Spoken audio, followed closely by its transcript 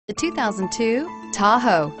The 2002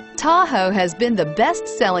 Tahoe. Tahoe has been the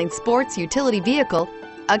best-selling sports utility vehicle,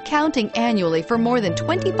 accounting annually for more than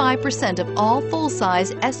 25% of all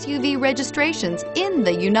full-size SUV registrations in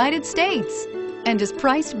the United States, and is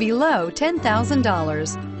priced below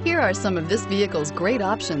 $10,000. Here are some of this vehicle's great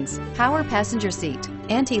options: power passenger seat,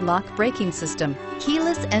 anti-lock braking system,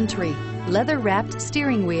 keyless entry, leather-wrapped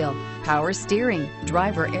steering wheel, power steering,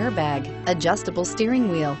 driver airbag, adjustable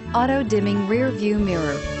steering wheel, auto-dimming rear view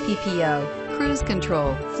mirror, PPO, cruise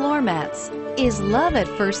control, floor mats. Is love at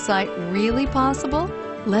first sight really possible?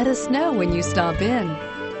 Let us know when you stop in.